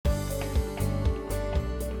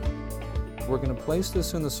we're going to place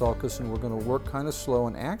this in the sulcus and we're going to work kind of slow,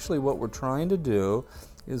 and actually what we're trying to do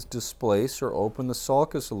is displace or open the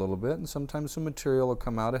sulcus a little bit, and sometimes some material will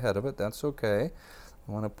come out ahead of it. That's okay.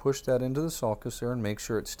 I want to push that into the sulcus there and make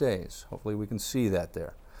sure it stays. Hopefully we can see that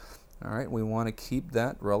there. All right, we want to keep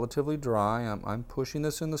that relatively dry. I'm pushing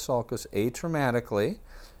this in the sulcus atraumatically,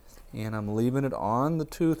 and I'm leaving it on the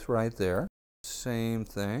tooth right there. Same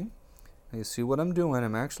thing. Now you see what I'm doing?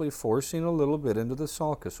 I'm actually forcing a little bit into the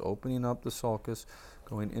sulcus, opening up the sulcus,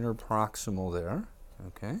 going interproximal there.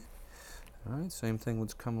 Okay. All right, same thing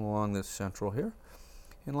would come along this central here.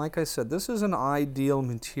 And like I said, this is an ideal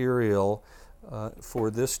material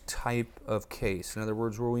for this type of case. In other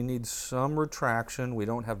words, where we need some retraction, we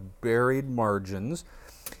don't have buried margins.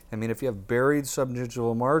 I mean, if you have buried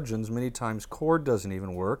subgingival margins, many times cord doesn't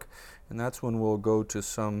even work, and that's when we'll go to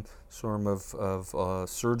some sort of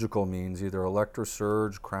surgical means, either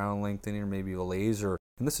electrosurge, crown lengthening, or maybe a laser.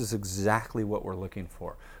 And this is exactly what we're looking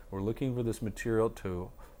for. We're looking for this material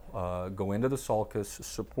to go into the sulcus,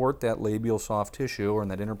 support that labial soft tissue or in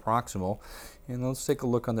that interproximal. And let's take a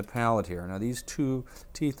look on the palate here. Now these two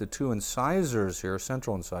teeth, the two incisors here,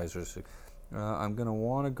 central incisors, I'm going to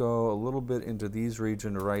want to go a little bit into these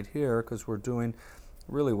regions right here, because we're doing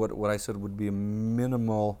really what I said would be a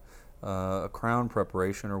minimal crown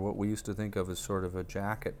preparation, or what we used to think of as sort of a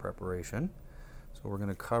jacket preparation. So we're going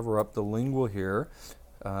to cover up the lingual here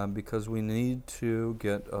because we need to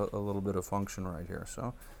get a little bit of function right here.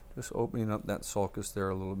 So just opening up that sulcus there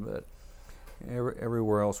a little bit.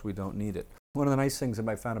 Everywhere else we don't need it. One of the nice things that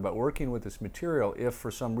I found about working with this material, if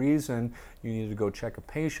for some reason you needed to go check a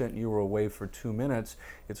patient and you were away for 2 minutes,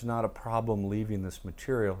 it's not a problem leaving this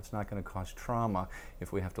material. It's not going to cause trauma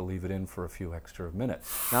if we have to leave it in for a few extra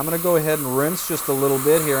minutes. Now I'm going to go ahead and rinse just a little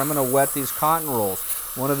bit here. I'm going to wet these cotton rolls.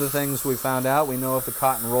 One of the things we found out, we know if the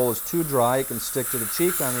cotton roll is too dry, it can stick to the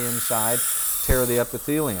cheek on the inside, tear the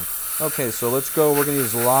epithelium. Okay, so let's go. We're going to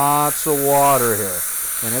use lots of water here.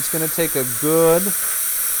 And it's going to take a good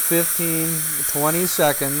 15-20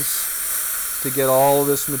 seconds to get all of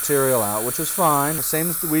this material out, which is fine. The same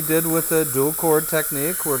as we did with the dual cord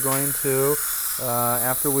technique. We're going to,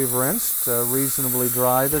 after we've rinsed, reasonably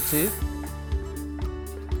dry the teeth.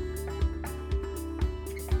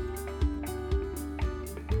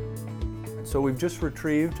 So we've just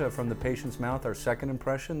retrieved from the patient's mouth our second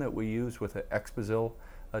impression that we use with the Exposil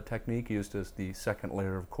technique, used as the second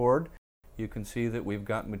layer of cord. You can see that we've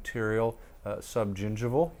got material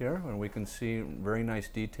subgingival here, and we can see very nice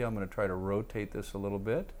detail. I'm going to try to rotate this a little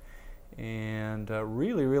bit, and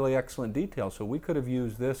really, really excellent detail. So we could have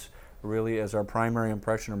used this really as our primary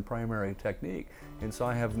impression and primary technique. And so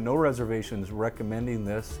I have no reservations recommending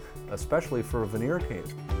this, especially for a veneer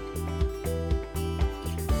case.